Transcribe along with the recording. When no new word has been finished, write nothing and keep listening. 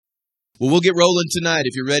Well, we'll get rolling tonight.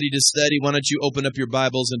 If you're ready to study, why don't you open up your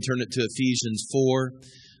Bibles and turn it to Ephesians 4.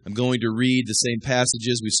 I'm going to read the same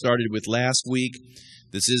passages we started with last week.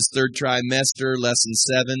 This is third trimester, lesson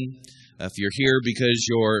 7. If you're here because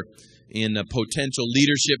you're in a potential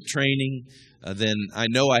leadership training, then I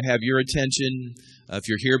know I have your attention. If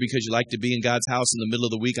you're here because you like to be in God's house in the middle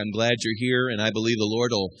of the week, I'm glad you're here, and I believe the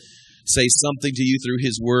Lord will say something to you through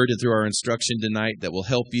His Word and through our instruction tonight that will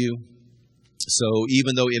help you. So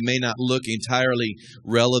even though it may not look entirely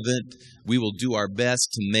relevant, we will do our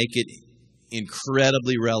best to make it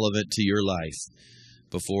incredibly relevant to your life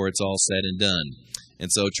before it's all said and done.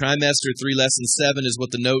 And so trimester 3, lesson 7 is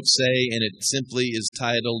what the notes say, and it simply is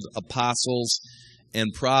titled Apostles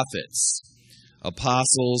and Prophets.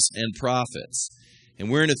 Apostles and Prophets.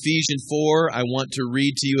 And we're in Ephesians 4. I want to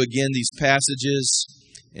read to you again these passages,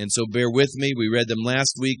 and so bear with me. We read them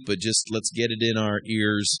last week, but just let's get it in our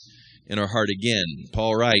ears, in our heart again.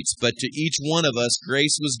 Paul writes, "But to each one of us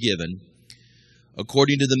grace was given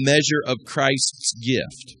according to the measure of Christ's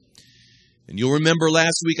gift." And you'll remember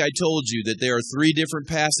last week I told you that there are 3 different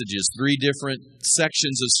passages, 3 different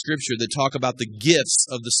sections of Scripture that talk about the gifts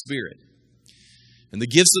of the Spirit. And the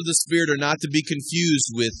gifts of the Spirit are not to be confused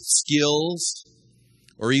with skills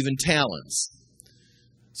or even talents.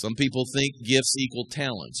 Some people think gifts equal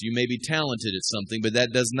talents. You may be talented at something, but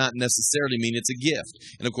that does not necessarily mean it's a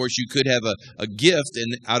gift. And of course, you could have a gift,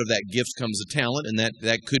 and out of that gift comes a talent, and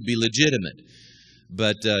that could be legitimate.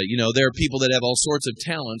 But, there are people that have all sorts of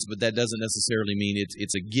talents, but that doesn't necessarily mean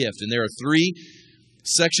it's a gift. And there are 3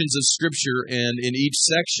 sections of Scripture, and in each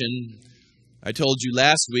section, I told you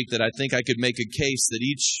last week that I think I could make a case that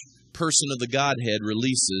each person of the Godhead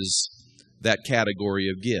releases that category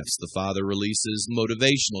of gifts. The Father releases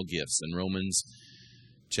motivational gifts in Romans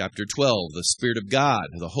chapter 12. The Spirit of God,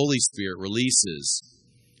 the Holy Spirit, releases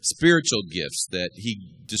spiritual gifts that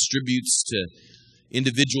He distributes to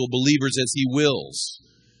individual believers as He wills.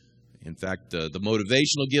 In fact, the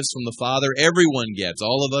motivational gifts from the Father, everyone gets.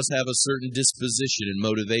 All of us have a certain disposition and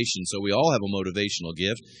motivation, so we all have a motivational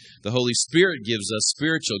gift. The Holy Spirit gives us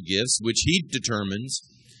spiritual gifts, which He determines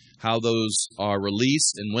how those are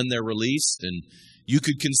released and when they're released. And you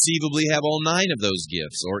could conceivably have all 9 of those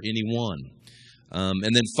gifts or any one.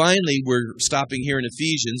 And then finally, we're stopping here in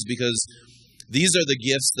Ephesians because these are the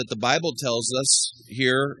gifts that the Bible tells us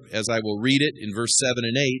here, as I will read it in verse 7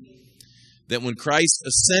 and 8, that when Christ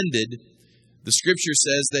ascended, the Scripture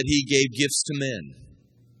says that He gave gifts to men.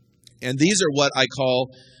 And these are what I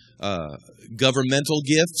call governmental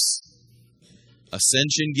gifts,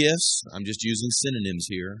 ascension gifts. I'm just using synonyms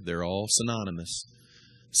here. They're all synonymous.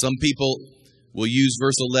 Some people will use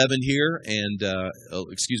verse 11 here, and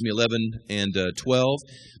 11 and 12,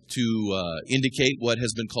 to indicate what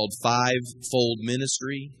has been called fivefold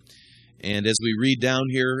ministry. And as we read down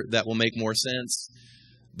here, that will make more sense.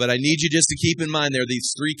 But I need you just to keep in mind there are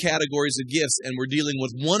these 3 categories of gifts, and we're dealing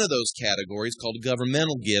with one of those categories called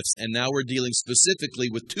governmental gifts, and now we're dealing specifically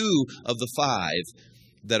with 2 of the 5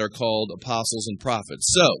 that are called apostles and prophets.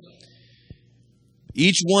 So,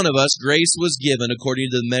 each one of us, grace was given according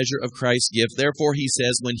to the measure of Christ's gift. Therefore, he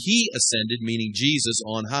says, when He ascended, meaning Jesus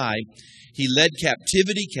on high, He led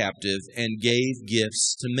captivity captive and gave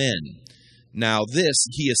gifts to men. Now this,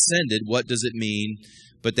 He ascended, what does it mean?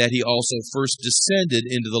 But that He also first descended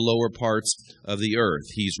into the lower parts of the earth.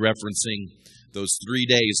 He's referencing those 3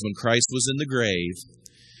 days when Christ was in the grave.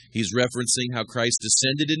 He's referencing how Christ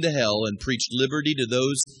descended into hell and preached liberty to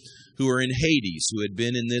those who are in Hades, who had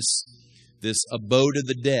been in this abode of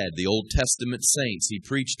the dead, the Old Testament saints. He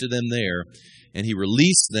preached to them there, and He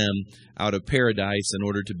released them out of paradise in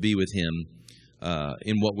order to be with Him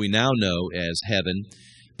in what we now know as heaven.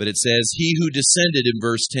 But it says, He who descended in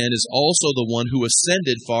verse 10 is also the one who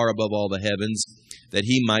ascended far above all the heavens, that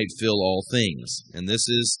He might fill all things. And this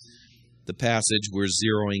is the passage we're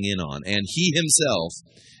zeroing in on. And He Himself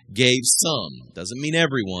gave some. Doesn't mean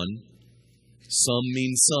everyone. Some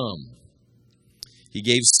means some. He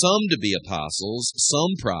gave some to be apostles,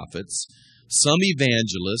 some prophets, some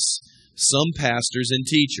evangelists, some pastors and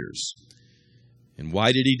teachers. And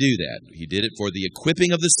why did He do that? He did it for the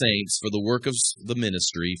equipping of the saints, for the work of the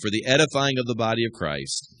ministry, for the edifying of the body of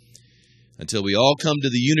Christ, until we all come to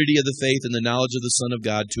the unity of the faith and the knowledge of the Son of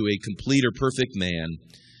God, to a complete or perfect man,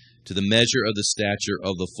 to the measure of the stature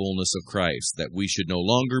of the fullness of Christ, that we should no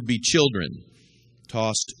longer be children,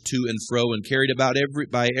 tossed to and fro and carried about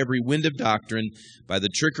by every wind of doctrine, by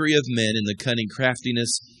the trickery of men and the cunning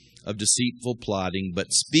craftiness of deceitful plotting,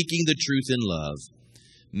 but speaking the truth in love,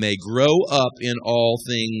 may grow up in all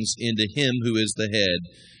things into Him who is the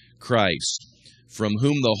head, Christ, from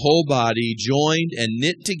whom the whole body, joined and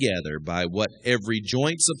knit together by what every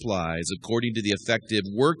joint supplies, according to the effective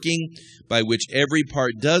working by which every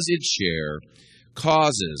part does its share,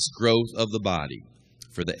 causes growth of the body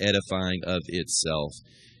for the edifying of itself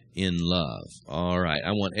in love. All right,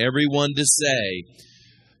 I want everyone to say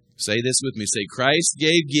this with me, say, Christ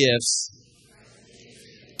gave gifts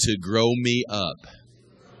to grow me up.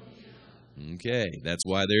 Okay, that's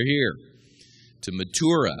why they're here, to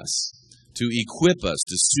mature us, to equip us,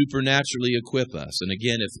 to supernaturally equip us. And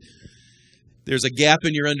again, if there's a gap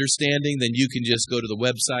in your understanding, then you can just go to the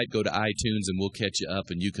website, go to iTunes, and we'll catch you up,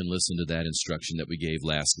 and you can listen to that instruction that we gave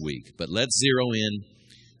last week. But let's zero in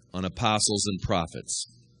on apostles and prophets.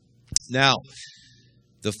 Now,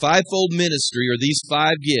 the fivefold ministry, or these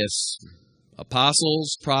five gifts,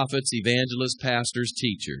 apostles, prophets, evangelists, pastors,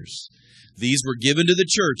 teachers, these were given to the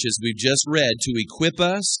church, as we've just read, to equip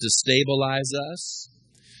us, to stabilize us,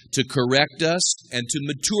 to correct us, and to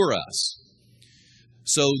mature us.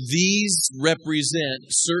 So these represent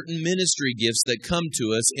certain ministry gifts that come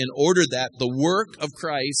to us in order that the work of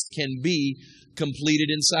Christ can be completed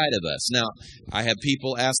inside of us. Now, I have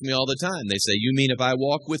people ask me all the time. They say, you mean if I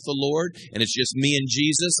walk with the Lord and it's just me and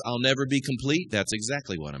Jesus, I'll never be complete? That's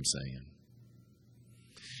exactly what I'm saying.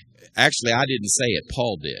 Actually, I didn't say it.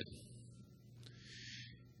 Paul did.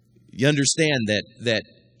 You understand that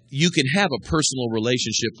you can have a personal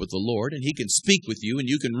relationship with the Lord, and He can speak with you, and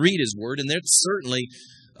you can read His Word, and that's certainly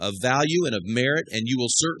of value and of merit, and you will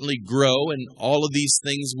certainly grow, and all of these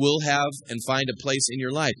things will have and find a place in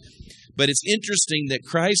your life. But it's interesting that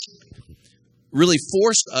Christ really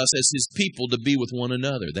forced us as His people to be with one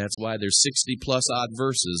another. That's why there's 60-plus odd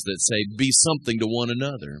verses that say, be something to one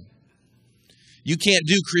another. You can't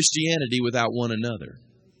do Christianity without one another.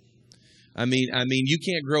 I mean, you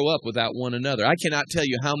can't grow up without one another. I cannot tell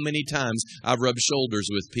you how many times I've rubbed shoulders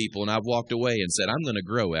with people and I've walked away and said, I'm going to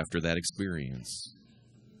grow after that experience.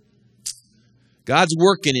 God's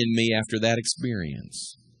working in me after that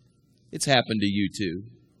experience. It's happened to you too.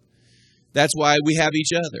 That's why we have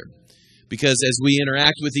each other. Because as we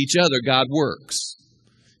interact with each other, God works.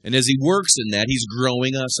 And as He works in that, He's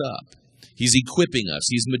growing us up. He's equipping us.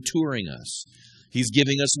 He's maturing us. He's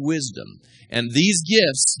giving us wisdom. And these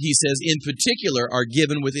gifts, he says, in particular, are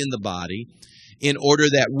given within the body in order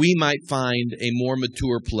that we might find a more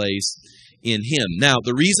mature place in Him. Now,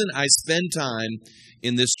 the reason I spend time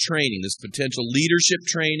in this training, this potential leadership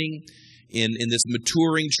training, in this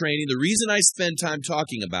maturing training, the reason I spend time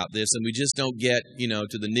talking about this, and we just don't get,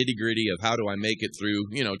 to the nitty-gritty of how do I make it through,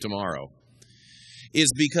 tomorrow,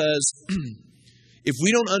 is because if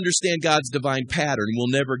we don't understand God's divine pattern, we'll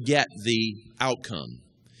never get the outcome.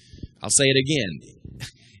 I'll say it again.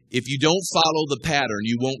 If you don't follow the pattern,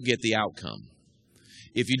 you won't get the outcome.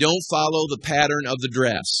 If you don't follow the pattern of the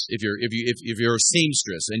dress, if you're a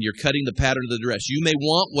seamstress and you're cutting the pattern of the dress, you may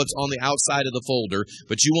want what's on the outside of the folder,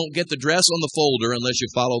 but you won't get the dress on the folder unless you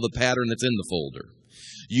follow the pattern that's in the folder.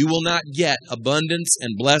 You will not get abundance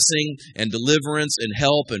and blessing and deliverance and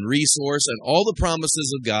help and resource and all the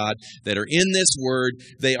promises of God that are in this word.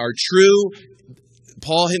 They are true.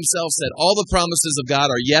 Paul himself said all the promises of God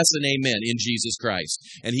are yes and amen in Jesus Christ.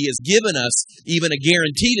 And He has given us even a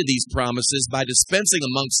guarantee to these promises by dispensing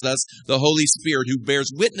amongst us the Holy Spirit who bears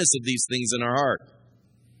witness of these things in our heart.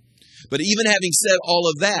 But even having said all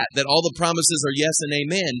of that all the promises are yes and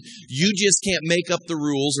amen, you just can't make up the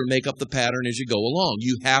rules or make up the pattern as you go along.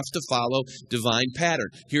 You have to follow divine pattern.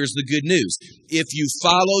 Here's the good news. If you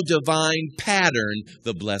follow divine pattern,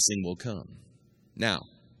 the blessing will come. Now,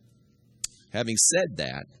 having said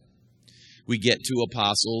that, we get to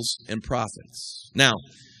apostles and prophets. Now,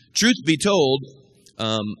 truth be told,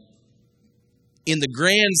 in the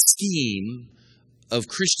grand scheme of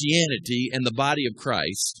Christianity and the body of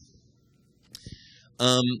Christ,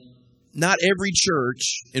 not every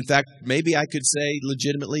church, in fact, maybe I could say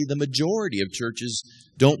legitimately the majority of churches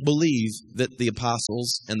don't believe that the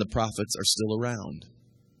apostles and the prophets are still around.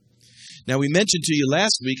 Now, we mentioned to you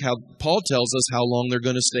last week how Paul tells us how long they're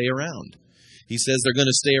going to stay around. He says they're going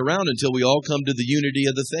to stay around until we all come to the unity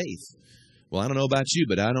of the faith. Well, I don't know about you,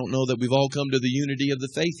 but I don't know that we've all come to the unity of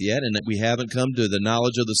the faith yet, and that we haven't come to the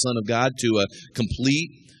knowledge of the Son of God to a complete,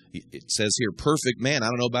 it says here, perfect man. I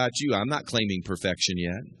don't know about you. I'm not claiming perfection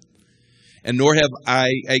yet. And nor have I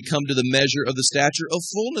come to the measure of the stature of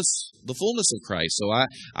the fullness of Christ. So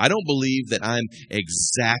I don't believe that I'm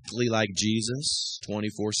exactly like Jesus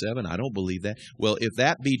 24/7. I don't believe that. Well, if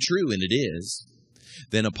that be true, and it is,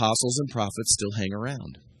 then apostles and prophets still hang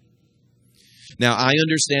around. Now, I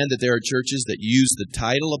understand that there are churches that use the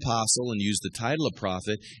title apostle and use the title of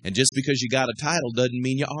prophet, and just because you got a title doesn't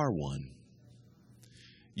mean you are one.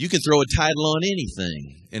 You can throw a title on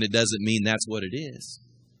anything, and it doesn't mean that's what it is.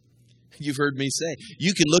 You've heard me say,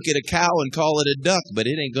 you can look at a cow and call it a duck, but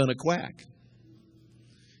it ain't going to quack.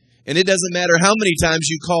 And it doesn't matter how many times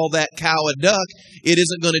you call that cow a duck, it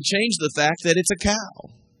isn't going to change the fact that it's a cow.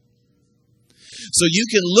 So you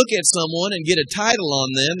can look at someone and get a title on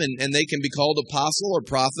them, and they can be called apostle or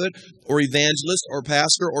prophet or evangelist or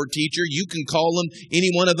pastor or teacher. You can call them any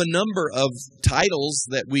one of a number of titles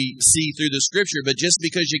that we see through the Scripture, but just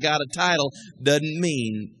because you got a title doesn't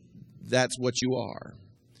mean that's what you are.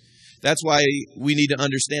 That's why we need to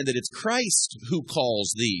understand that it's Christ who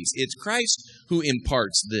calls these. It's Christ who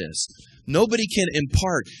imparts this. Nobody can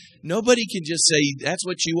impart. Nobody can just say, that's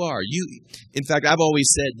what you are. In fact, I've always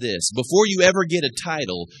said this. Before you ever get a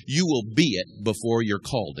title, you will be it before you're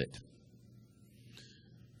called it.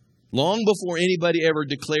 Long before anybody ever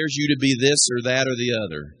declares you to be this or that or the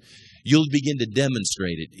other, you'll begin to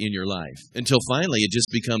demonstrate it in your life until finally it just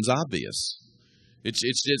becomes obvious.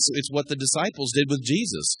 It's what the disciples did with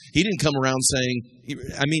Jesus. He didn't come around saying,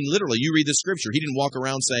 literally, you read the Scripture. He didn't walk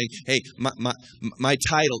around saying, hey, my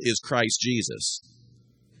title is Christ Jesus.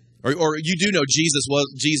 Or you do know Jesus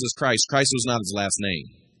was Jesus Christ. Christ was not his last name.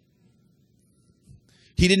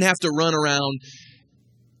 He didn't have to run around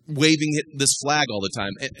waving this flag all the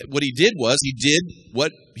time. What he did was, he did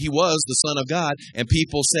what he was, the Son of God, and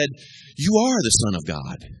people said, you are the Son of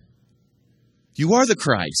God. You are the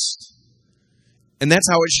Christ. And that's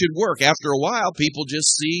how it should work. After a while, people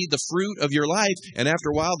just see the fruit of your life, and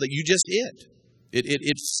after a while, that you just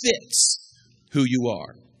it fits who you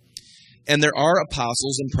are. And there are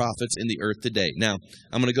apostles and prophets in the earth today. Now,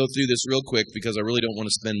 I'm going to go through this real quick because I really don't want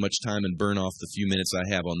to spend much time and burn off the few minutes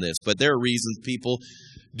I have on this. But there are reasons people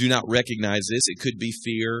do not recognize this. It could be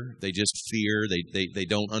fear. They just fear. They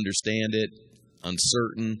don't understand it.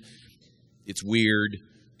 Uncertain. It's weird.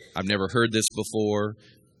 I've never heard this before.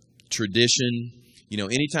 Tradition.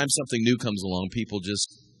 Anytime something new comes along, people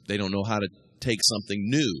they don't know how to take something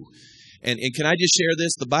new. And can I just share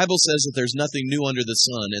this? The Bible says that there's nothing new under the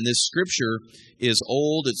sun, and this Scripture is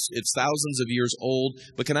old. It's thousands of years old.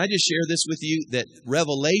 But can I just share this with you? That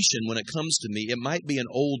revelation, when it comes to me, it might be an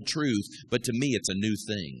old truth, but to me it's a new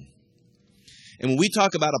thing. And when we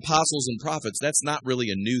talk about apostles and prophets, that's not really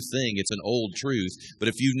a new thing. It's an old truth. But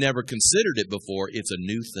if you've never considered it before, it's a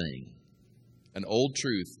new thing. An old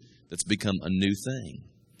truth that's become a new thing.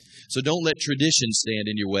 So don't let tradition stand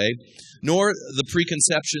in your way, nor the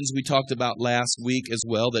preconceptions we talked about last week as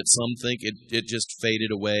well, that some think it just faded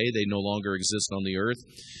away. They no longer exist on the earth.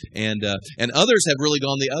 And others have really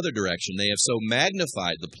gone the other direction. They have so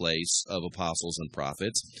magnified the place of apostles and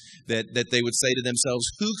prophets that they would say to themselves,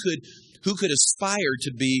 who could aspire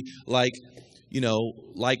to be like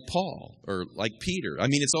Paul or like Peter?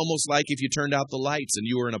 It's almost like if you turned out the lights and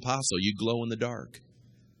you were an apostle, you'd glow in the dark.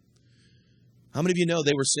 How many of you know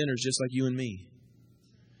they were sinners just like you and me?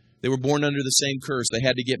 They were born under the same curse. They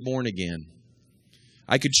had to get born again.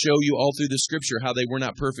 I could show you all through the Scripture how they were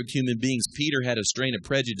not perfect human beings. Peter had a strain of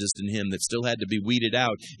prejudice in him that still had to be weeded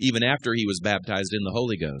out even after he was baptized in the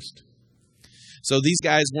Holy Ghost. So these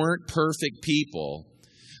guys weren't perfect people,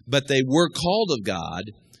 but they were called of God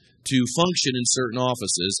to function in certain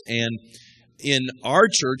offices. And in our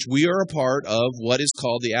church, we are a part of what is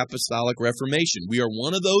called the Apostolic Reformation. We are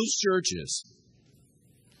one of those churches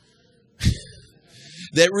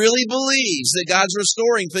that really believes that God's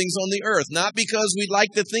restoring things on the earth. Not because we'd like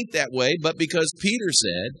to think that way, but because Peter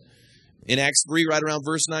said in Acts 3, right around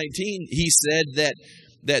verse 19, he said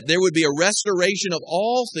that there would be a restoration of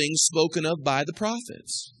all things spoken of by the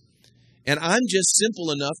prophets. And I'm just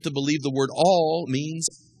simple enough to believe the word all means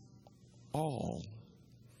all.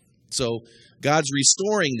 So God's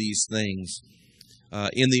restoring these things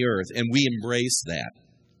in the earth, and we embrace that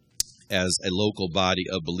as a local body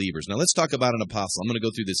of believers. Now let's talk about an apostle. I'm going to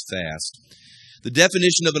go through this fast. The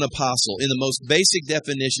definition of an apostle, in the most basic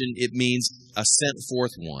definition, it means a sent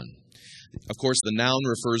forth one. Of course, the noun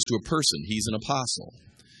refers to a person. He's an apostle.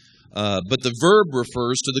 But the verb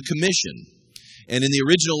refers to the commission. And in the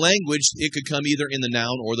original language, it could come either in the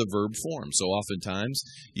noun or the verb form. So oftentimes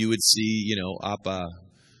you would see,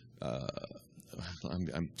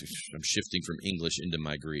 I'm shifting from English into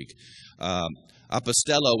my Greek.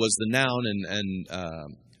 Apostello was the noun, and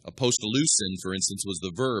apostolusin, for instance, was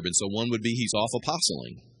the verb. And so one would be he's off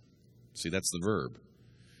apostling. See, that's the verb.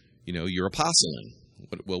 You're apostling.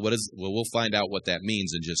 Well, we'll find out what that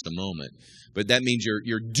means in just a moment. But that means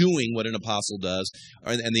you're doing what an apostle does.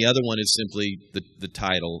 And the other one is simply the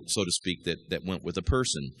title, so to speak, that went with a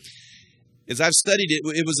person. As I've studied it,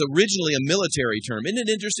 it was originally a military term. Isn't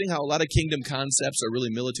it interesting how a lot of kingdom concepts are really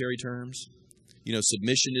military terms?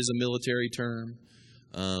 Submission is a military term.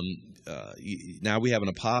 Now we have an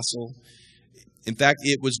apostle. In fact,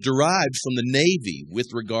 it was derived from the Navy with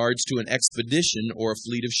regards to an expedition or a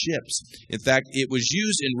fleet of ships. In fact, it was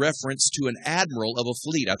used in reference to an admiral of a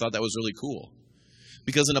fleet. I thought that was really cool.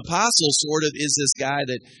 Because an apostle sort of is this guy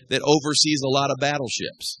that oversees a lot of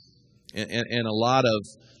battleships and a lot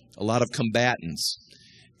of combatants.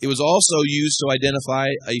 It was also used to identify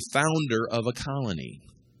a founder of a colony.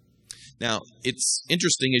 Now, it's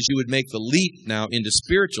interesting as you would make the leap now into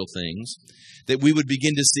spiritual things that we would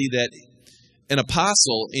begin to see that an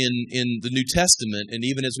apostle in the New Testament, and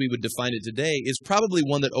even as we would define it today, is probably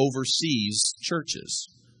one that oversees churches.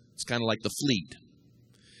 It's kind of like the fleet.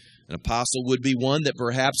 An apostle would be one that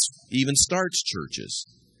perhaps even starts churches.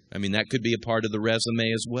 I mean, that could be a part of the resume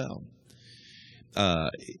as well.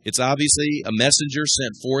 It's obviously a messenger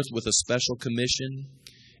sent forth with a special commission,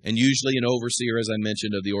 and usually an overseer, as I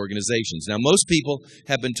mentioned, of the organizations. Now, most people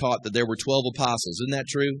have been taught that there were 12 apostles. Isn't that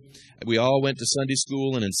true? We all went to Sunday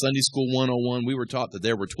school, and in Sunday School 101, we were taught that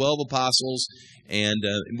there were 12 apostles, and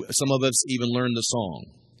some of us even learned the song.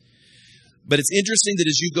 But it's interesting that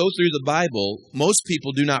as you go through the Bible, most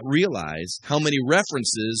people do not realize how many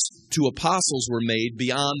references to apostles were made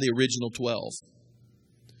beyond the original 12.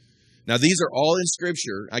 Now, these are all in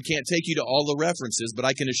Scripture. I can't take you to all the references, but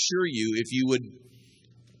I can assure you, if you would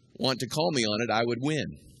want to call me on it, I would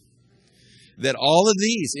win. That all of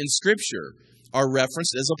these in Scripture are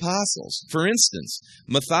referenced as apostles. For instance,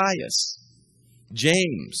 Matthias,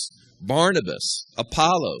 James, Barnabas,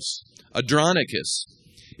 Apollos, Andronicus.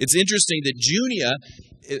 It's interesting that Junia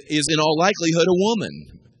is in all likelihood a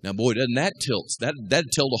woman. Now, boy, doesn't that tilt?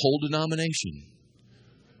 That'd tell the whole denomination.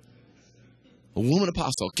 A woman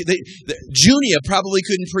apostle. Junia probably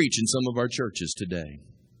couldn't preach in some of our churches today.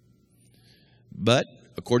 But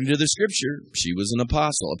according to the Scripture, she was an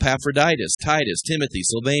apostle. Epaphroditus, Titus, Timothy,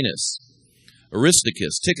 Silvanus,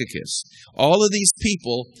 Aristarchus, Tychicus. All of these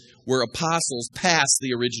people were apostles past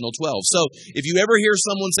the original 12. So if you ever hear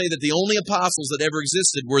someone say that the only apostles that ever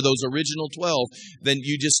existed were those original 12, then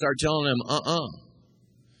you just start telling them,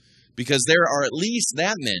 Because there are at least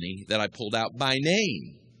that many that I pulled out by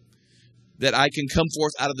name that I can come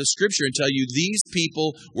forth out of the Scripture and tell you these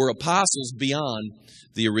people were apostles beyond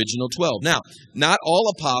the original 12. Now, not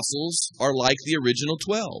all apostles are like the original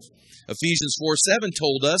 12. Ephesians 4:7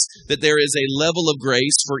 told us that there is a level of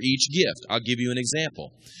grace for each gift. I'll give you an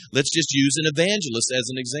example. Let's just use an evangelist as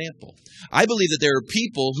an example. I believe that there are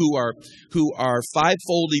people who are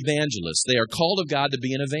fivefold evangelists. They are called of God to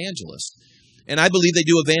be an evangelist. And I believe they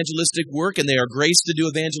do evangelistic work, and they are graced to do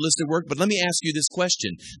evangelistic work. But let me ask you this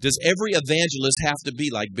question. Does every evangelist have to be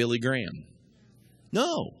like Billy Graham?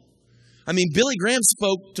 No. I mean, Billy Graham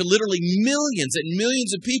spoke to literally millions and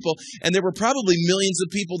millions of people, and there were probably millions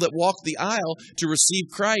of people that walked the aisle to receive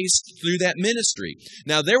Christ through that ministry.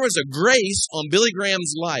 Now, there was a grace on Billy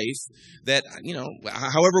Graham's life that,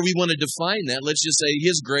 however we want to define that, let's just say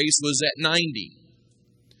his grace was at 90.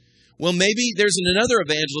 Well, maybe there's another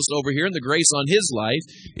evangelist over here, and the grace on his life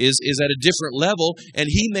is at a different level, and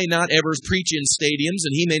he may not ever preach in stadiums,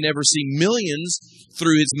 and he may never see millions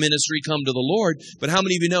through his ministry come to the Lord, but how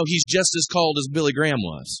many of you know he's just as called as Billy Graham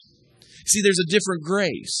was? See, there's a different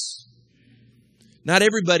grace. Not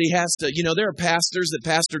everybody has to, there are pastors that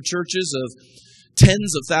pastor churches of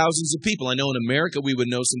tens of thousands of people. I know in America we would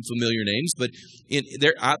know some familiar names, but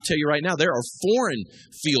I'll tell you right now, there are foreign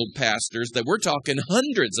field pastors that we're talking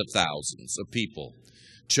hundreds of thousands of people.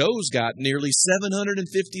 Cho's got nearly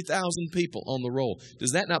 750,000 people on the roll.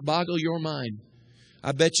 Does that not boggle your mind?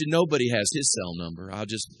 I bet you nobody has his cell number. I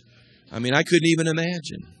couldn't even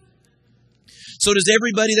imagine. So does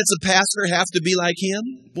everybody that's a pastor have to be like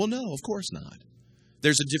him? Well, no, of course not.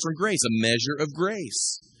 There's a different grace. A measure of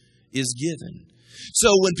grace is given. So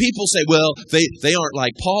when people say, well, they aren't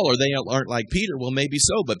like Paul or they aren't like Peter, well, maybe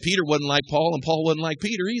so, but Peter wasn't like Paul and Paul wasn't like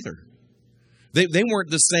Peter either. They weren't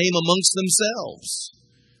the same amongst themselves.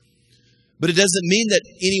 But it doesn't mean that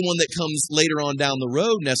anyone that comes later on down the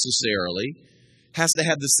road necessarily has to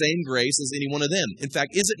have the same grace as any one of them. In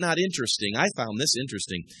fact, is it not interesting? I found this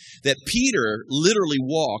interesting, that Peter literally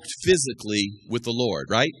walked physically with the Lord,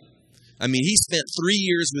 right? I mean, he spent 3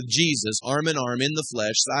 years with Jesus, arm in arm, in the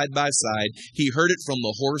flesh, side by side. He heard it from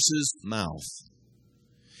the horse's mouth.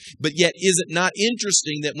 But yet, is it not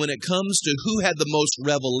interesting that when it comes to who had the most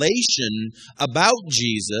revelation about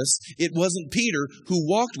Jesus, it wasn't Peter who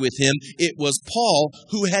walked with him, it was Paul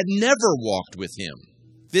who had never walked with him,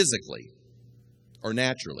 physically or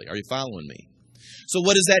naturally. Are you following me? So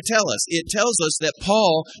what does that tell us? It tells us that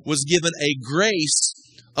Paul was given a grace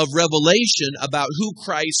of revelation about who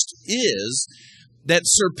Christ is that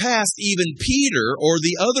surpassed even Peter or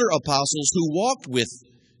the other apostles who walked with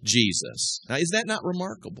Jesus. Now, is that not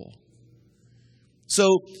remarkable?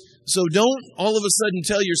 So don't all of a sudden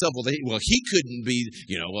tell yourself, well, he couldn't be,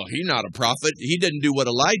 he's not a prophet. He didn't do what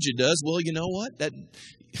Elijah does. Well, you know what?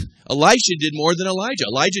 Elisha did more than Elijah.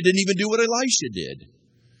 Elijah didn't even do what Elisha did.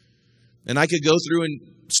 And I could go through and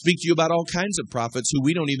speak to you about all kinds of prophets who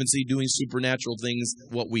we don't even see doing supernatural things,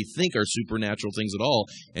 what we think are supernatural things at all,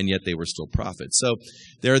 and yet they were still prophets. So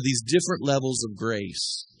there are these different levels of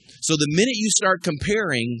grace. So the minute you start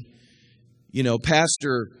comparing,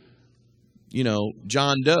 Pastor,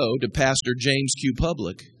 John Doe to Pastor James Q.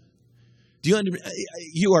 Public,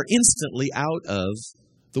 you are instantly out of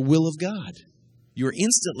the will of God. You're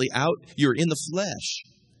instantly out. You're in the flesh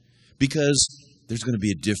because there's going to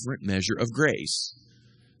be a different measure of grace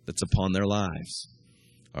that's upon their lives.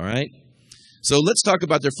 All right? So let's talk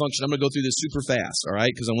about their function. I'm going to go through this super fast, all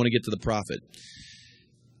right, because I want to get to the prophet.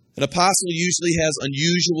 An apostle usually has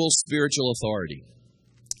unusual spiritual authority.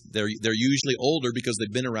 They're usually older because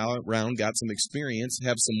they've been around, got some experience,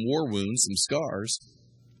 have some war wounds, some scars,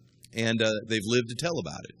 and they've lived to tell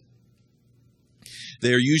about it.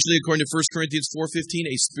 They are usually, according to 1 Corinthians 4:15,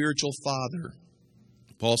 a spiritual father.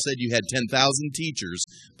 Paul said you had 10,000 teachers,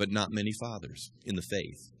 but not many fathers in the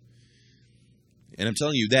faith. And I'm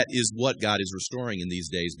telling you, that is what God is restoring in these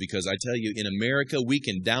days, because I tell you, in America, we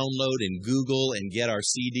can download and Google and get our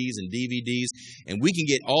CDs and DVDs, and we can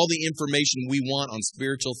get all the information we want on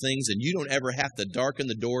spiritual things, and you don't ever have to darken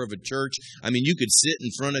the door of a church. I mean, you could sit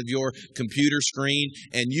in front of your computer screen,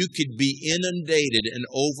 and you could be inundated and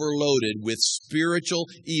overloaded with spiritual,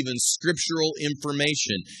 even scriptural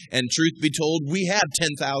information. And truth be told, we have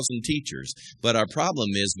 10,000 teachers, but our problem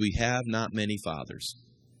is we have not many fathers.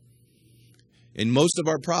 And most of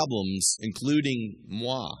our problems, including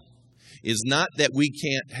moi, is not that we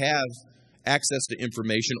can't have access to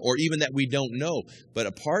information or even that we don't know. But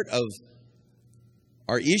a part of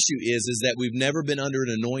our issue is that we've never been under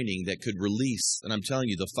an anointing that could release. And I'm telling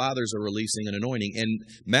you, the fathers are releasing an anointing. And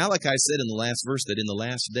Malachi said in the last verse that in the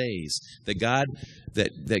last days that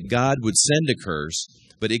God would send a curse,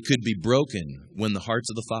 but it could be broken when the hearts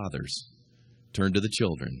of the fathers turn to the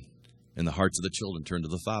children. And the hearts of the children turn to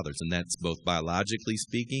the fathers. And that's both biologically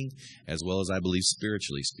speaking as well as, I believe,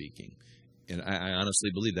 spiritually speaking. And I honestly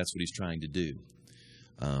believe that's what he's trying to do.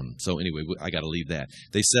 So anyway, I got to leave that.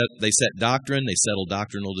 They set doctrine. They settle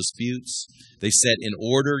doctrinal disputes. They set in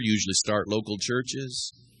order, usually start local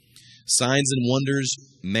churches. Signs and wonders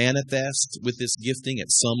manifest with this gifting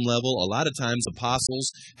at some level. A lot of times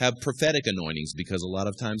apostles have prophetic anointings because a lot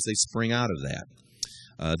of times they spring out of that.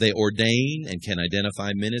 They ordain and can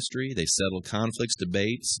identify ministry. They settle conflicts,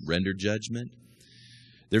 debates, render judgment.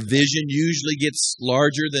 Their vision usually gets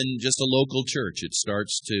larger than just a local church. It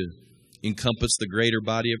starts to encompass the greater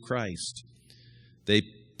body of Christ. They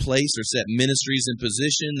place or set ministries in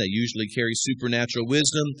position. They usually carry supernatural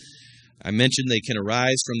wisdom. I mentioned they can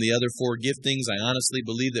arise from the other four giftings. I honestly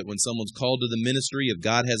believe that when someone's called to the ministry, if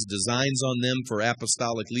God has designs on them for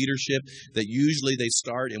apostolic leadership, that usually they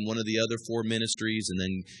start in one of the other four ministries, and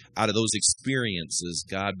then out of those experiences,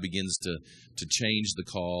 God begins to change the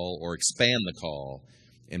call or expand the call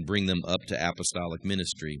and bring them up to apostolic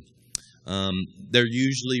ministry. They're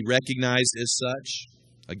usually recognized as such.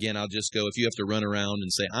 Again, I'll just go, if you have to run around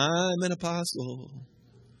and say, I'm an apostle.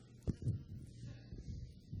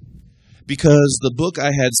 Because the book I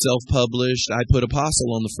had self-published, I put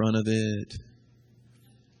apostle on the front of it.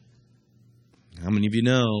 How many of you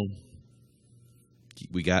know?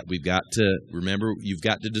 We've got to, remember, you've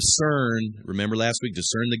got to discern, remember last week,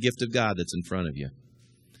 discern the gift of God that's in front of you.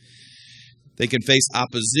 They can face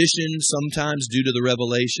opposition sometimes due to the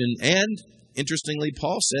revelation. And, interestingly,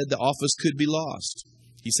 Paul said the office could be lost.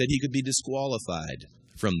 He said he could be disqualified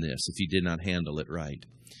from this if he did not handle it right.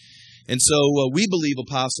 And so we believe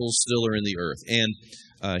apostles still are in the earth.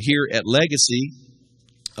 And here at Legacy,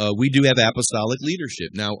 we do have apostolic leadership.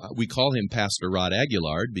 Now, we call him Pastor Rod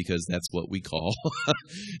Aguillard because that's what we call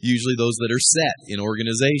usually those that are set in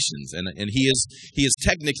organizations. And he is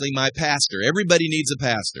technically my pastor. Everybody needs a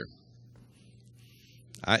pastor.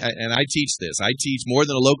 I teach this. I teach more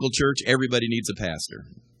than a local church. Everybody needs a pastor.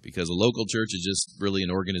 Because a local church is just really an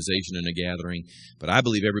organization and a gathering. But I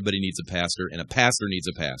believe everybody needs a pastor, and a pastor needs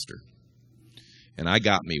a pastor. And I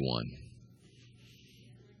got me one.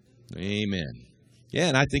 Amen. Yeah,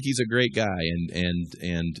 and I think he's a great guy,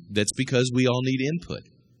 and that's because we all need input.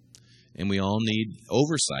 And we all need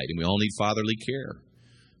oversight, and we all need fatherly care.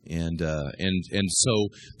 And so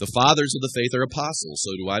the fathers of the faith are apostles.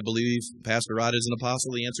 So do I believe Pastor Rod is an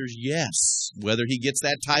apostle? The answer is yes, whether he gets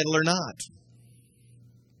that title or not.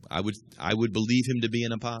 I would believe him to be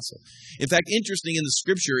an apostle. In fact, interesting in the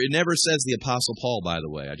scripture, it never says the apostle Paul, by the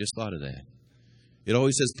way. I just thought of that. It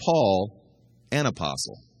always says Paul, an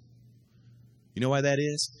apostle. You know why that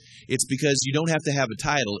is? It's because you don't have to have a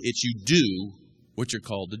title. It's you do what you're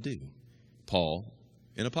called to do. Paul,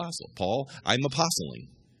 an apostle. Paul, I'm apostling.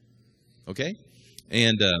 Okay?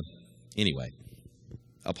 And anyway,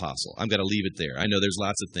 apostle. I'm going to leave it there. I know there's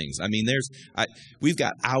lots of things. I mean, we've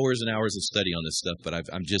got hours and hours of study on this stuff, but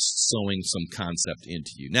I'm just sowing some concept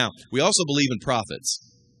into you. Now, we also believe in prophets.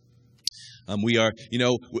 We are,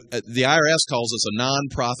 the IRS calls us a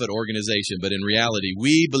non-profit organization, but in reality,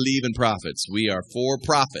 we believe in prophets. We are for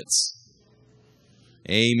prophets.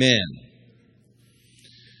 Amen.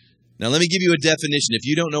 Now, let me give you a definition. If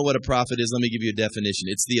you don't know what a prophet is, let me give you a definition.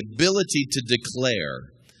 It's the ability to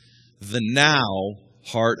declare the now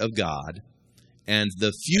heart of God and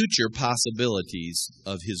the future possibilities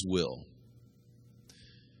of His will.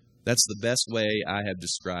 That's the best way I have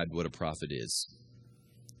described what a prophet is.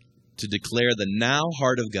 To declare the now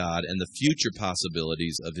heart of God and the future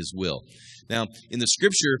possibilities of His will. Now, in the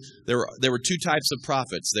Scripture, there were two types of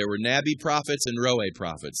prophets. There were Nabi prophets and Roe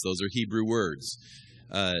prophets. Those are Hebrew words.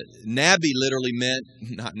 Nabi literally meant,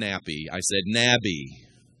 not nappy, I said nabby.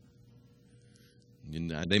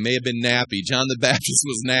 They may have been nappy. John the Baptist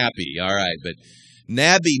was nappy, all right. But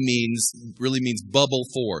Nabi really means bubble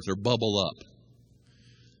forth or bubble up.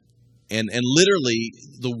 And literally,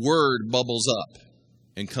 the word bubbles up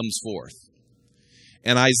and comes forth.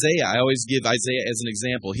 And Isaiah, I always give Isaiah as an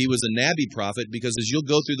example. He was a Nabi prophet because as you'll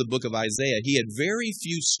go through the book of Isaiah, he had very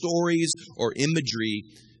few stories or imagery,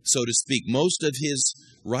 so to speak. Most of his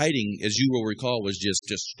writing, as you will recall, was just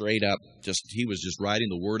straight up, he was just writing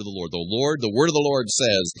the word of the Lord. The word of the Lord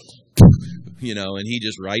says, and he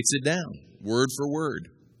just writes it down, word for word.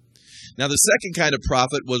 Now the second kind of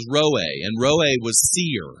prophet was Roe, and Roe was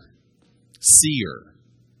seer.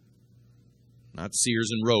 Not Sears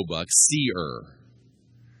and Roebuck, seer.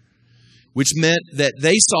 Which meant that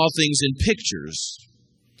they saw things in pictures.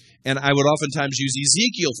 And I would oftentimes use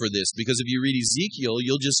Ezekiel for this, because if you read Ezekiel,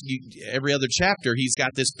 every other chapter, he's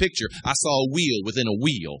got this picture. I saw a wheel within a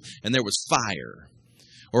wheel, and there was fire.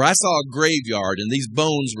 Or I saw a graveyard, and these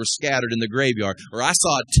bones were scattered in the graveyard. Or I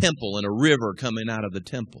saw a temple and a river coming out of the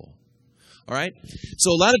temple. All right?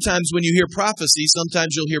 So a lot of times when you hear prophecy,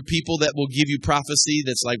 sometimes you'll hear people that will give you prophecy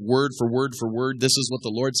that's like word for word for word. This is what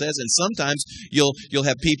the Lord says. And sometimes you'll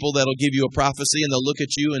have people that'll give you a prophecy and they'll look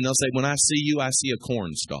at you and they'll say, when I see you, I see a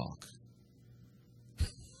corn stalk.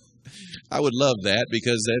 I would love that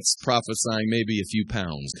because that's prophesying maybe a few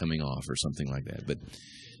pounds coming off or something like that.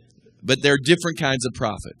 But there are different kinds of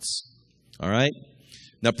prophets. All right?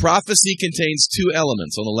 Now prophecy contains two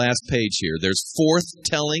elements on the last page here. There's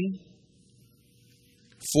foretelling,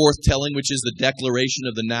 which is the declaration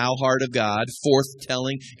of the now heart of God,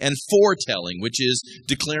 foretelling, and foretelling, which is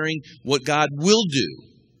declaring what God will do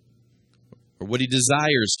or what He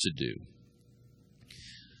desires to do.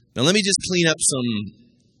 Now let me just clean up some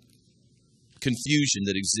confusion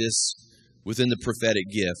that exists within the prophetic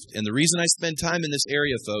gift. And the reason I spend time in this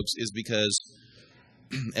area, folks, is because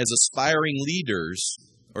as aspiring leaders,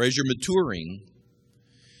 or as you're maturing,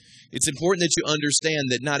 it's important that you understand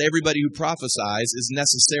that not everybody who prophesies is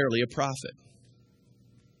necessarily a prophet.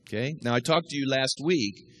 Okay? Now, I talked to you last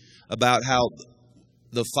week about how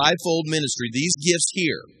the fivefold ministry, these gifts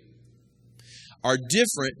here, are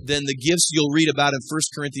different than the gifts you'll read about in 1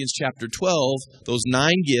 Corinthians chapter 12, those 9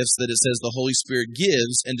 gifts that it says the Holy Spirit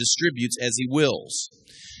gives and distributes as He wills.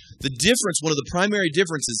 The difference, one of the primary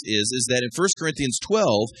differences is that in 1 Corinthians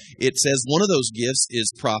 12, it says one of those gifts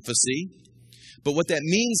is prophecy. But what that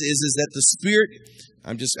means is that the Spirit,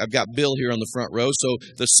 I've got Bill here on the front row, so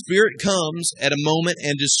the Spirit comes at a moment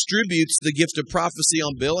and distributes the gift of prophecy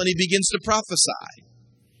on Bill, and he begins to prophesy.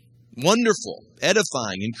 Wonderful,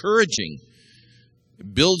 edifying, encouraging,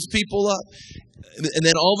 builds people up. And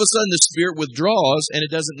then all of a sudden the Spirit withdraws, and it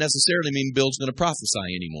doesn't necessarily mean Bill's going to prophesy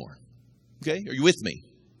anymore. Okay, are you with me?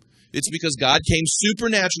 It's because God came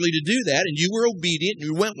supernaturally to do that, and you were obedient, and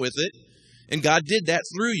you went with it. And God did that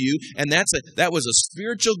through you, and that was a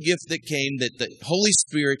spiritual gift that came that the Holy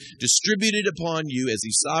Spirit distributed upon you as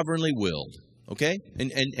He sovereignly willed. Okay?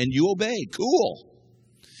 And you obeyed. Cool.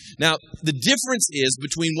 Now, the difference is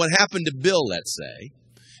between what happened to Bill, let's say,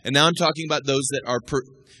 and now I'm talking about those that are,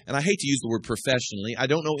 and I hate to use the word professionally. I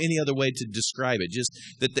don't know any other way to describe it. Just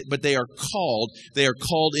that, but they are called. They are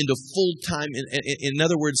called into full time. In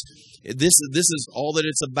other words, this is all that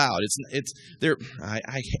it's about.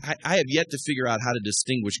 I have yet to figure out how to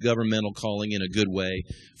distinguish governmental calling in a good way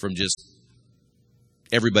from just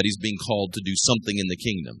everybody's being called to do something in the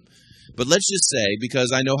kingdom. But let's just say,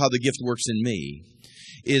 because I know how the gift works in me,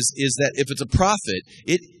 is that if it's a prophet,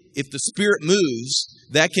 if the Spirit moves,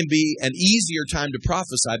 that can be an easier time to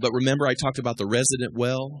prophesy. But remember, I talked about the resident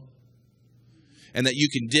well, and that you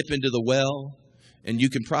can dip into the well and you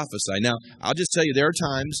can prophesy. Now, I'll just tell you, there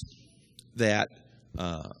are times that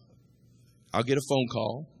I'll get a phone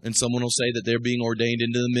call and someone will say that they're being ordained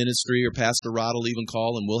into the ministry, or Pastor Rod will even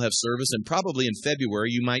call and we'll have service. And probably in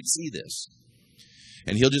February, you might see this.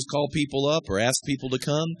 And he'll just call people up or ask people to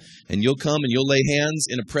come, and you'll come and you'll lay hands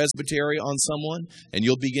in a presbytery on someone, and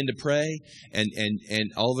you'll begin to pray, and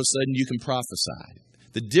all of a sudden you can prophesy.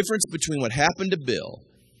 The difference between what happened to Bill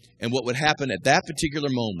and what would happen at that particular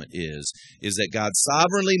moment is that God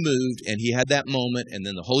sovereignly moved, and he had that moment, and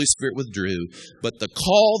then the Holy Spirit withdrew. But the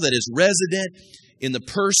call that is resident in the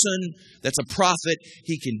person that's a prophet,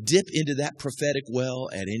 he can dip into that prophetic well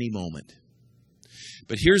at any moment.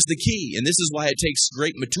 But here's the key, and this is why it takes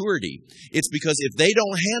great maturity. It's because if they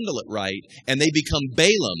don't handle it right and they become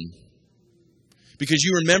Balaam, because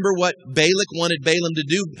you remember what Balak wanted Balaam to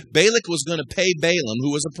do? Balak was going to pay Balaam,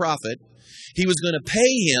 who was a prophet. He was going to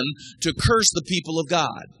pay him to curse the people of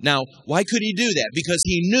God. Now, why could he do that? Because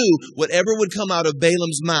he knew whatever would come out of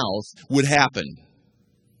Balaam's mouth would happen.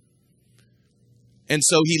 And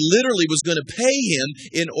so he literally was going to pay him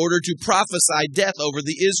in order to prophesy death over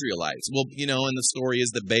the Israelites. Well, and the story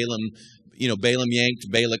is that Balaam yanked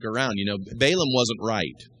Balak around. Balaam wasn't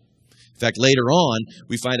right. In fact, later on,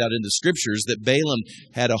 we find out in the scriptures that Balaam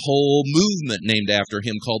had a whole movement named after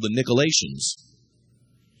him called the Nicolaitans.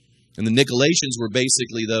 And the Nicolaitans were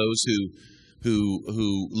basically those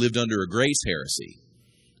who lived under a grace heresy,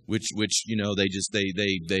 which they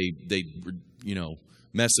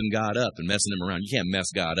messing God up and messing him around. You can't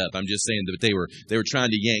mess God up. I'm just saying that they were trying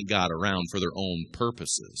to yank God around for their own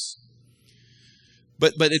purposes.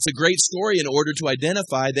 But it's a great story in order to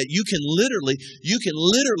identify that you can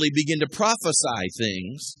literally begin to prophesy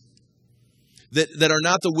things that are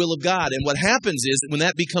not the will of God. And what happens is when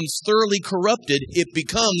that becomes thoroughly corrupted, it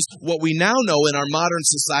becomes what we now know in our modern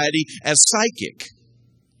society as psychic.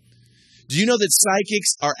 Do you know that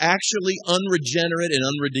psychics are actually unregenerate and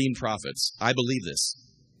unredeemed prophets? I believe this.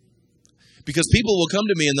 Because people will come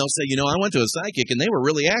to me and they'll say, I went to a psychic and they were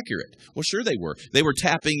really accurate. Well, sure they were. They were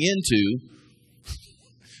tapping into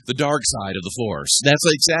the dark side of the force. That's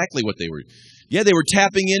exactly what they were. Yeah, they were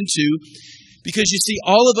tapping into, because you see,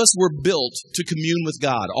 all of us were built to commune with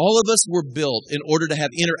God. All of us were built in order to have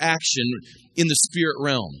interaction in the spirit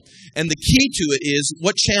realm. And the key to it is,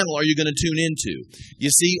 what channel are you going to tune into? You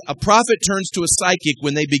see, a prophet turns to a psychic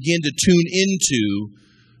when they begin to tune into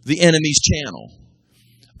the enemy's channel.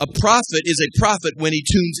 A prophet is a prophet when he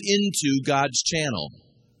tunes into God's channel.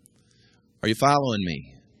 Are you following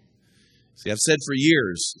me? See, I've said for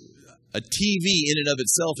years, a TV in and of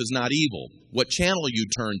itself is not evil. What channel you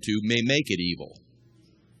turn to may make it evil.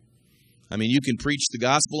 I mean, you can preach the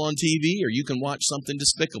gospel on TV, or you can watch something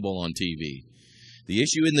despicable on TV. The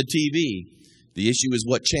issue in the TV, the issue is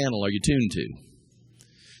what channel are you tuned to?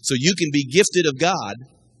 So you can be gifted of God,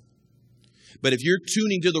 but if you're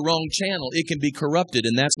tuning to the wrong channel, it can be corrupted.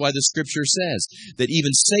 And that's why the scripture says that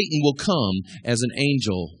even Satan will come as an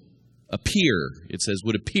angel, it says,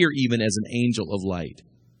 would appear even as an angel of light.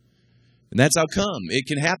 And that's how come it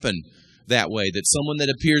can happen that way, that someone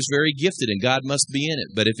that appears very gifted and God must be in it.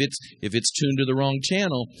 But if it's tuned to the wrong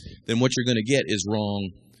channel, then what you're going to get is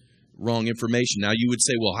wrong information. Now you would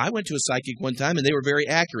say, well, I went to a psychic one time and they were very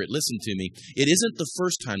accurate. Listen to me. It isn't the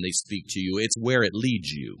first time they speak to you. It's where it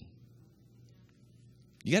leads you.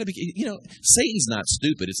 You got to be, Satan's not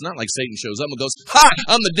stupid. It's not like Satan shows up and goes, "Ha,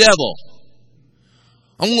 I'm the devil.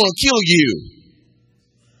 I'm going to kill you.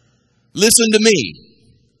 Listen to me."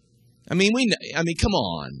 I mean, come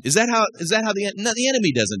on. Is that how the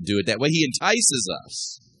enemy doesn't do it that way? He entices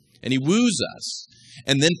us and he woos us.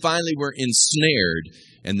 And then finally we're ensnared,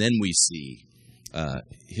 and then we see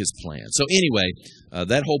his plan. So anyway,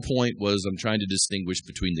 that whole point was I'm trying to distinguish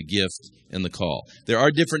between the gift and the call. There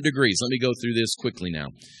are different degrees. Let me go through this quickly now.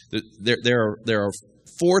 There are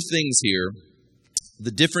 4 things here,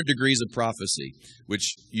 the different degrees of prophecy,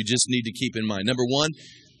 which you just need to keep in mind. Number 1,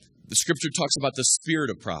 the scripture talks about the spirit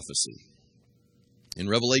of prophecy. In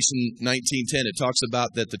Revelation 19:10, it talks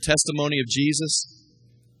about that the testimony of Jesus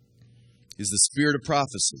is the spirit of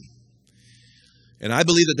prophecy. And I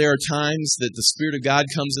believe that there are times that the Spirit of God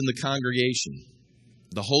comes in the congregation.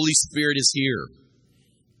 The Holy Spirit is here.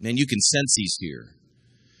 Man, you can sense He's here.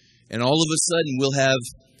 And all of a sudden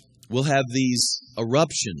we'll have these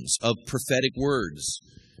eruptions of prophetic words.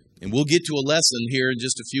 And we'll get to a lesson here in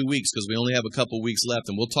just a few weeks because we only have a couple weeks left,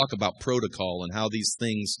 and we'll talk about protocol and how these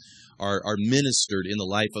things are ministered in the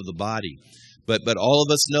life of the body. But all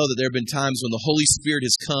of us know that there have been times when the Holy Spirit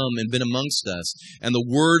has come and been amongst us, and the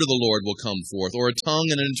word of the Lord will come forth, or a tongue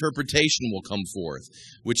and an interpretation will come forth,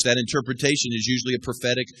 which that interpretation is usually a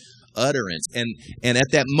prophetic utterance. And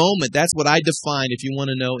at that moment, that's what I define, if you want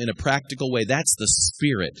to know in a practical way, that's the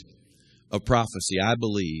spirit of prophecy, I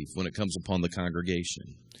believe, when it comes upon the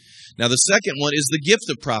congregation. Now, the second one is the gift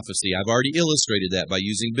of prophecy. I've already illustrated that by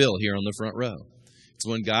using Bill here on the front row. It's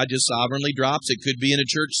when God just sovereignly drops. It could be in a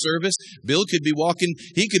church service. Bill could be walking.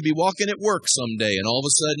 He could be walking at work someday, and all of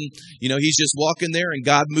a sudden, he's just walking there, and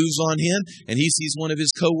God moves on him, and he sees one of his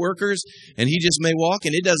coworkers, and he just may walk,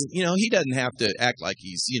 and it doesn't. He doesn't have to act like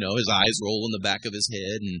he's, his eyes roll in the back of his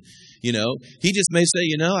head, and he just may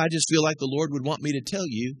say, I just feel like the Lord would want me to tell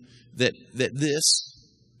you that this,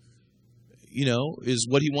 is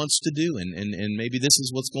what he wants to do, and maybe this is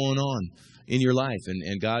what's going on in your life,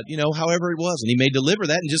 and God, however it was, and he may deliver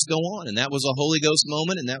that and just go on, and that was a Holy Ghost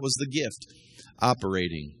moment, and that was the gift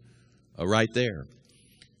operating right there.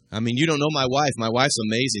 I mean, you don't know my wife. My wife's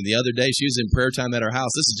amazing. The other day, she was in prayer time at our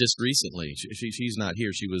house. This is just recently. She's not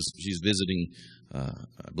here. She's visiting,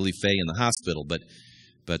 I believe, Faye in the hospital, but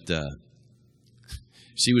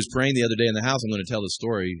she was praying the other day in the house. I'm going to tell the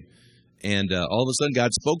story. And all of a sudden,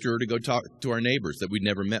 God spoke to her to go talk to our neighbors that we'd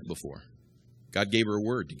never met before. God gave her a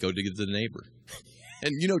word to go to the neighbor.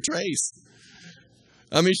 And Trace,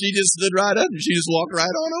 I mean, she just stood right up and she just walked right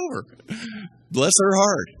on over. Bless her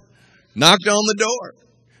heart. Knocked on the door.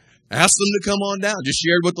 Asked them to come on down. Just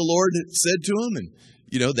shared what the Lord had said to them. And,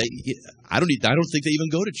 I don't think they even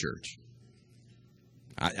go to church.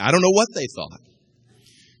 I don't know what they thought.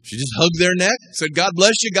 She just hugged their neck, said, God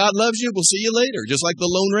bless you, God loves you, we'll see you later. Just like the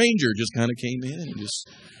Lone Ranger just kind of came in and just,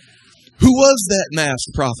 who was that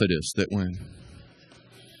masked prophetess that went?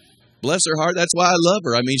 Bless her heart, that's why I love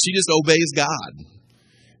her. I mean, she just obeys God.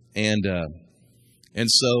 And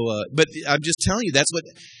so, but I'm just telling you,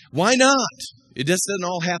 why not? It just doesn't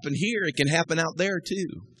all happen here. It can happen out there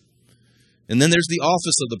too. And then there's the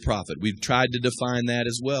office of the prophet. We've tried to define that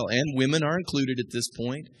as well. And women are included at this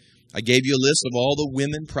point. I gave you a list of all the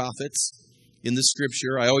women prophets in the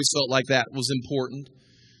Scripture. I always felt like that was important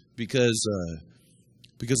because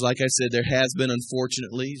like I said, there has been,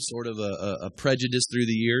 unfortunately, sort of a prejudice through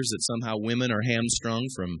the years that somehow women are hamstrung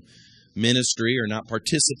from ministry or not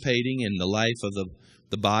participating in the life of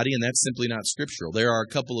the body, and that's simply not scriptural. There are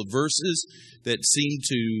a couple of verses that seem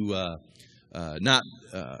to not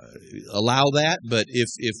allow that, but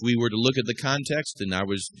if we were to look at the context, and I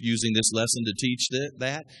was using this lesson to teach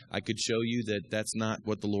that, I could show you that that's not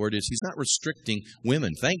what the Lord is. He's not restricting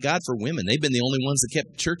women. Thank God for women. They've been the only ones that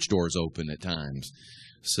kept church doors open at times.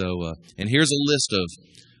 So, and here's a list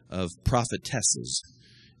of prophetesses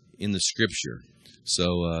in the Scripture.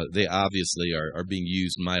 So they obviously are being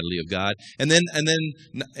used mightily of God. And then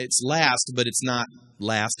it's last, but it's not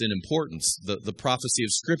last in importance, the prophecy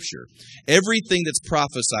of Scripture. Everything that's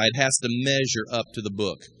prophesied has to measure up to the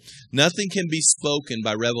book. Nothing can be spoken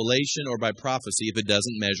by revelation or by prophecy if it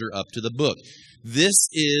doesn't measure up to the book. This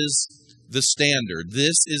is the standard.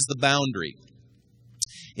 This is the boundary.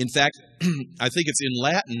 In fact, I think it's in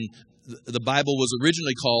Latin, the Bible was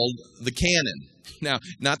originally called the canon. Now,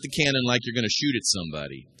 not the canon like you're going to shoot at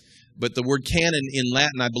somebody, but the word canon in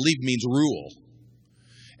Latin, I believe, means rule.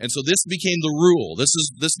 And so this became the rule. This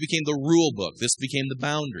became the rule book. This became the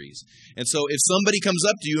boundaries. And so if somebody comes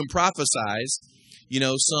up to you and prophesies,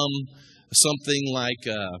 something like,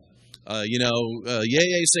 yea,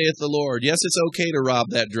 saith the Lord. Yes, it's okay to rob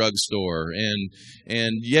that drugstore, and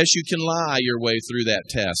yes, you can lie your way through that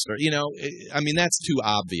test. Or that's too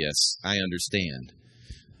obvious. I understand.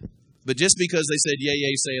 But just because they said,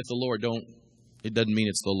 yea, saith the Lord, it doesn't mean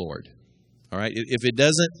it's the Lord. All right? If it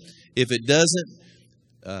doesn't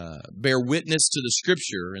bear witness to the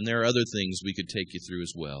Scripture, and there are other things we could take you through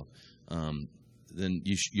as well, then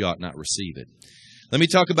you ought not receive it. Let me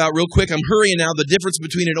talk about real quick. I'm hurrying now. The difference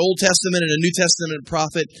between an Old Testament and a New Testament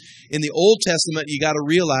prophet. In the Old Testament, you got to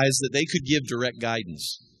realize that they could give direct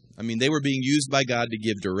guidance. I mean, they were being used by God to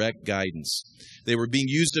give direct guidance. They were being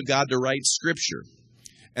used of God to write Scripture.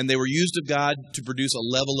 And they were used of God to produce a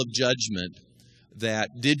level of judgment that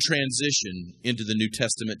did transition into the New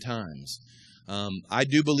Testament times. I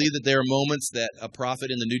do believe that there are moments that a prophet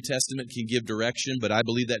in the New Testament can give direction, but I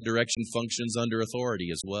believe that direction functions under authority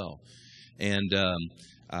as well. And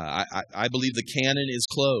I believe the canon is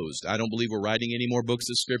closed. I don't believe we're writing any more books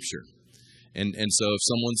of Scripture. And so if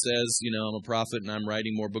someone says, I'm a prophet and I'm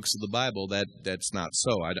writing more books of the Bible, that's not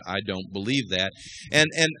so. I don't believe that. And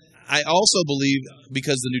I also believe,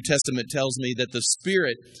 because the New Testament tells me that the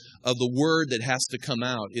spirit of the word that has to come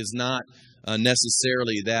out is not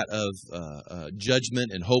necessarily that of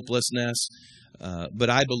judgment and hopelessness, but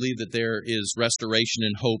I believe that there is restoration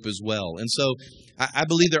and hope as well. And so I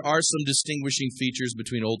believe there are some distinguishing features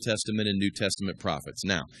between Old Testament and New Testament prophets.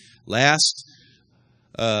 Now, last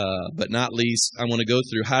but not least, I want to go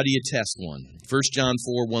through, how do you test one? 1 John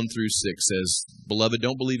 4, 1 through 6 says, "Beloved,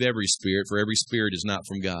 don't believe every spirit, for every spirit is not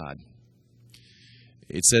from God."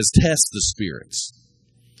 It says, test the spirits.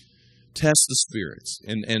 Test the spirits.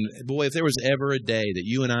 And boy, if there was ever a day that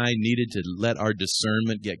you and I needed to let our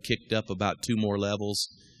discernment get kicked up about 2 more levels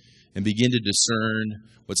and begin to discern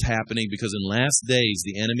what's happening, because in last days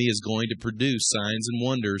the enemy is going to produce signs and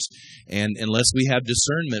wonders, and unless we have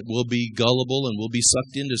discernment, we'll be gullible and we'll be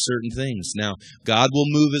sucked into certain things. Now, God will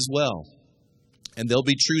move as well, and there'll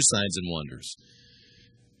be true signs and wonders.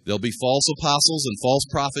 There'll be false apostles and false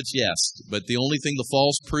prophets, yes, but the only thing the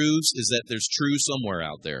false proves is that there's true somewhere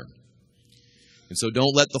out there. And so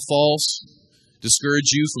don't let the false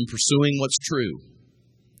discourage you from pursuing what's true.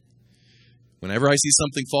 Whenever I see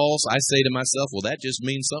something false, I say to myself, well, that just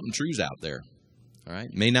means something true's out there. All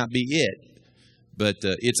right? May not be it, but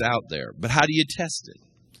it's out there. But how do you test it?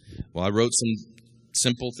 Well, I wrote some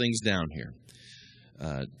simple things down here.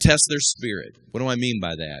 Test their spirit. What do I mean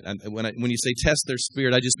by that? When you say test their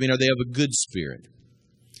spirit, I just mean, are they of a good spirit?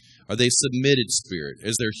 Are they submitted spirit?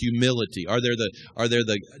 Is there humility? Are there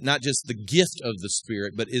the not just the gift of the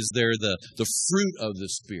Spirit, but is there the fruit of the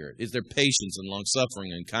Spirit? Is there patience and long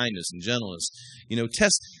suffering and kindness and gentleness?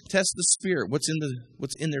 Test the spirit. What's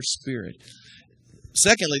in their spirit?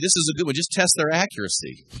 Secondly, this is a good one. Just test their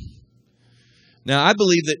accuracy. Now, I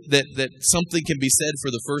believe that something can be said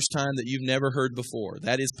for the first time that you've never heard before.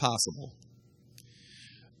 That is possible.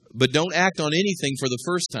 But don't act on anything for the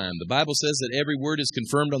first time. The Bible says that every word is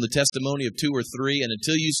confirmed on the testimony of 2 or 3, and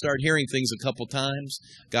until you start hearing things a couple times,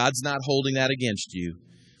 God's not holding that against you.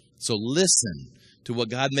 So listen to what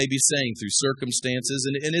God may be saying through circumstances,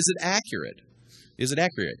 and is it accurate? Is it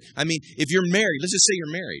accurate? I mean, if you're married, let's just say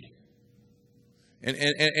you're married,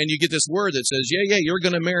 and you get this word that says, yeah, you're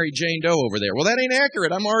going to marry Jane Doe over there. Well, that ain't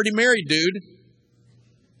accurate. I'm already married, dude.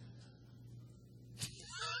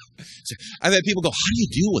 I've had people go, how do you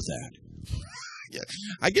deal with that?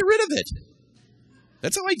 I get rid of it.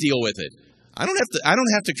 That's how I deal with it. I don't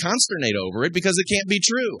have to consternate over it, because it can't be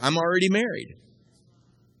true. I'm already married.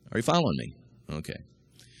 Are you following me? Okay.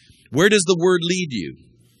 Where does the word lead you?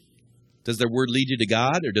 Does their word lead you to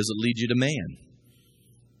God, or does it lead you to man?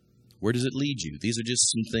 Where does it lead you? These are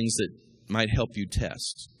just some things that might help you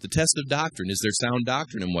test. The test of doctrine. Is there sound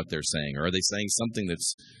doctrine in what they're saying? Or are they saying something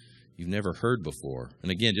that's you've never heard before? And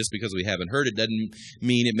again, just because we haven't heard it doesn't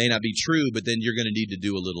mean it may not be true, but then you're going to need to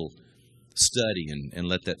do a little study and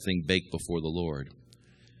let that thing bake before the Lord.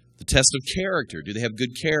 The test of character. Do they have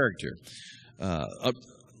good character?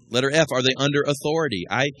 Letter F, are they under authority?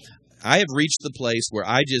 I have reached the place where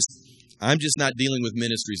I'm just not dealing with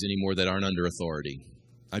ministries anymore that aren't under authority.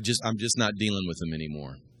 I'm just not dealing with them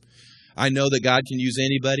anymore. I know that God can use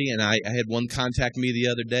anybody, and I had one contact me the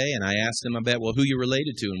other day, and I asked him about, well, who you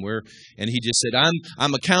related to, and he just said,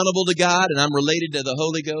 I'm accountable to God, and I'm related to the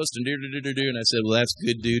Holy Ghost, and and I said, well, that's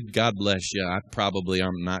good, dude. God bless you. I probably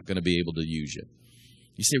am not going to be able to use you.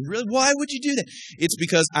 You say, really? Why would you do that? It's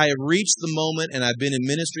because I have reached the moment, and I've been in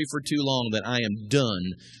ministry for too long, that I am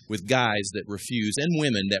done with guys that refuse, and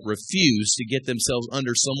women that refuse to get themselves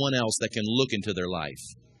under someone else that can look into their life.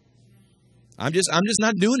 I'm just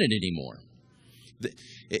not doing it anymore.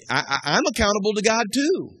 I'm accountable to God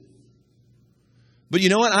too. But you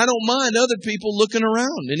know what? I don't mind other people looking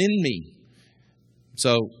around and in me.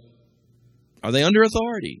 So, are they under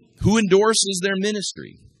authority? Who endorses their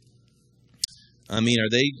ministry? I mean, are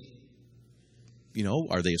they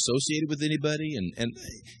associated with anybody? And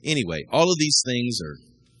anyway, all of these things are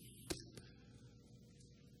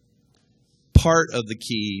part of the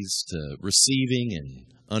keys to receiving and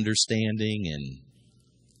understanding and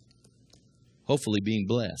hopefully being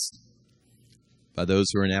blessed by those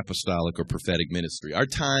who are in apostolic or prophetic ministry. Our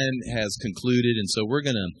time has concluded, and so we're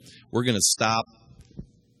gonna stop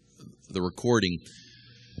the recording.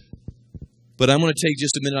 But I'm going to take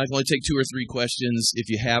just a minute. I can only take 2 or 3 questions if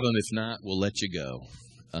you have them. If not, we'll let you go.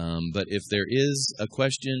 But if there is a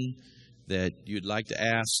question that you'd like to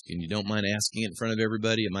ask and you don't mind asking it in front of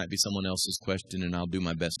everybody, it might be someone else's question, and I'll do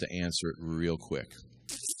my best to answer it real quick.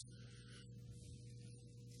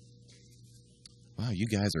 Wow, you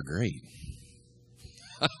guys are great.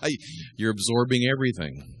 You're absorbing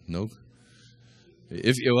everything. No.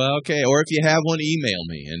 Okay. Or if you have one, email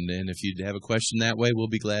me. And if you have a question that way, we'll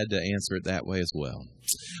be glad to answer it that way as well.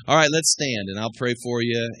 All right, let's stand, and I'll pray for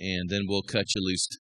you, and then we'll cut you loose